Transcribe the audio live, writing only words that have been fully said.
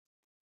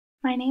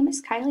My name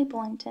is Kylie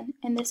Bullington,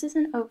 and this is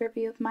an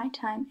overview of my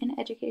time in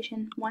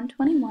Education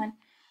 121,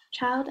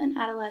 Child and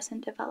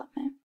Adolescent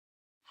Development.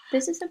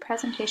 This is a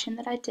presentation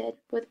that I did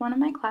with one of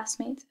my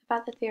classmates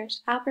about the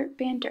theorist Albert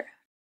Bandura.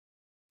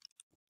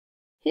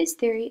 His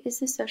theory is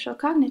the social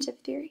cognitive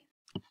theory.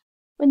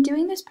 When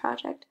doing this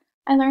project,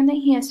 I learned that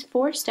he has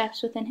 4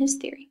 steps within his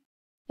theory: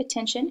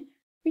 attention,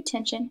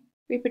 retention,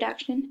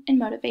 reproduction, and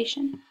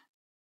motivation.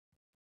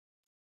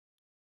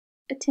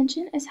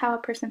 Attention is how a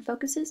person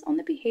focuses on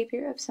the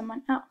behavior of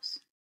someone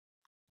else.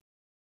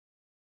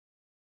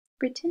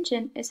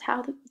 Retention is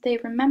how they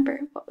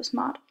remember what was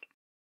modeled.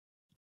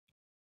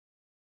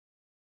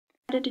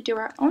 We decided to do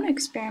our own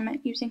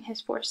experiment using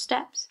his 4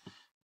 steps.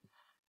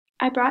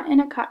 I brought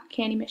in a cotton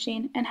candy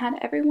machine and had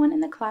everyone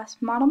in the class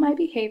model my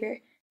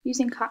behavior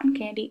using cotton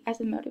candy as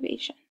a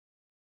motivation.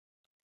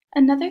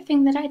 Another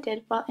thing that I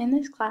did while in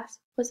this class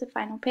was a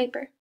final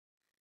paper.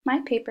 My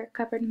paper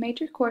covered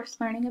Major Course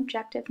Learning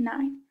Objective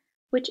 9,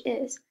 which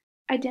is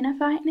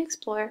identify and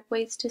explore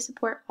ways to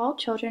support all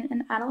children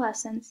and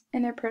adolescents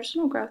in their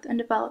personal growth and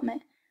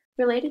development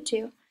related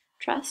to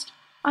trust,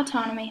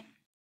 autonomy,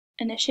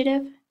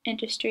 initiative,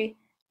 industry,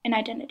 and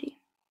identity.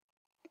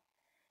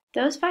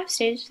 Those 5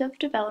 stages of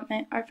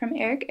development are from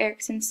Erik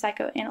Erikson's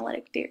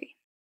psychoanalytic theory.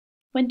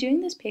 When doing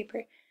this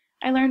paper,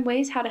 I learned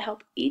ways how to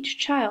help each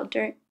child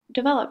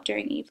develop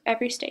during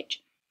every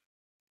stage.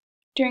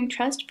 During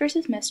trust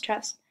versus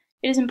mistrust,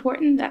 it is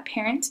important that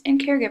parents and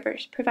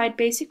caregivers provide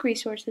basic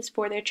resources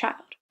for their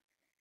child.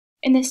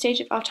 In the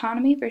stage of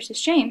autonomy versus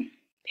shame,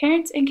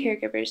 parents and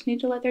caregivers need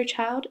to let their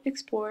child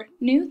explore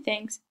new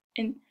things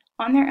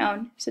on their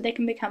own so they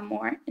can become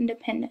more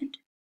independent.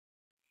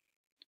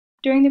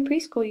 During the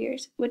preschool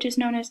years, which is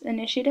known as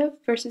initiative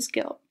versus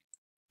guilt,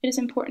 it is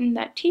important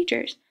that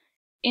teachers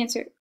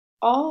answer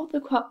all the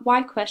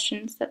why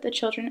questions that the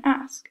children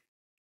ask.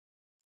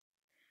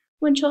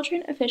 When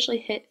children officially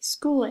hit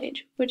school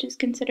age, which is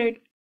considered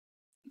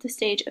the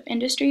stage of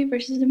industry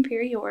versus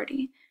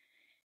inferiority,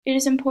 it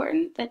is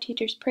important that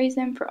teachers praise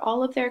them for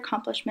all of their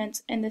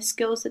accomplishments and the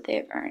skills that they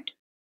have earned.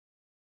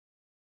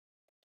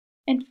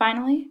 And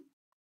finally,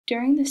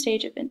 during the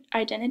stage of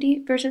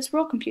identity versus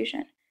role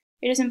confusion,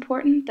 it is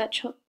important that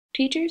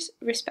teachers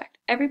respect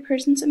every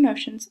person's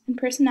emotions and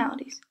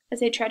personalities as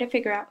they try to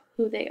figure out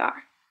who they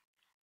are.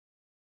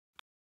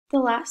 The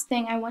last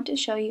thing I want to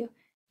show you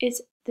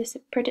is this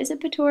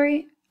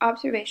participatory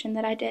observation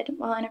that I did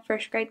while in a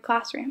 1st grade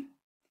classroom.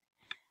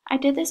 I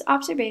did this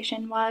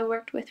observation while I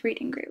worked with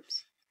reading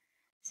groups.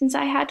 Since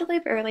I had to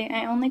leave early,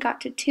 I only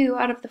got to 2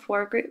 out of the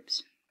 4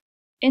 groups.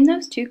 In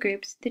those 2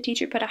 groups, the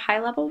teacher put a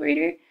high-level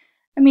reader,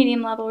 a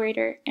medium-level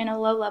reader, and a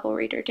low-level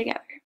reader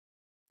together.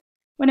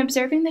 When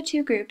observing the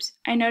 2 groups,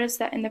 I noticed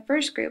that in the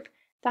 1st group,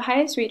 the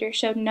highest reader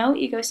showed no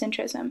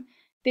egocentrism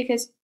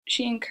because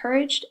she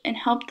encouraged and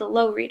helped the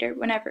low reader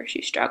whenever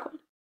she struggled.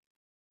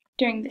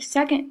 During the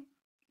 2nd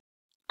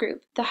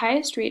group, the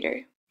highest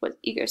reader was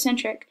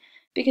egocentric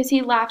because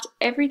he laughed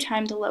every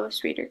time the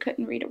lowest reader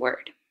couldn't read a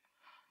word.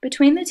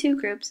 Between the 2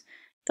 groups,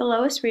 the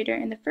lowest reader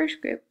in the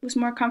 1st group was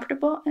more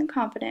comfortable and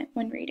confident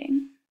when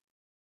reading.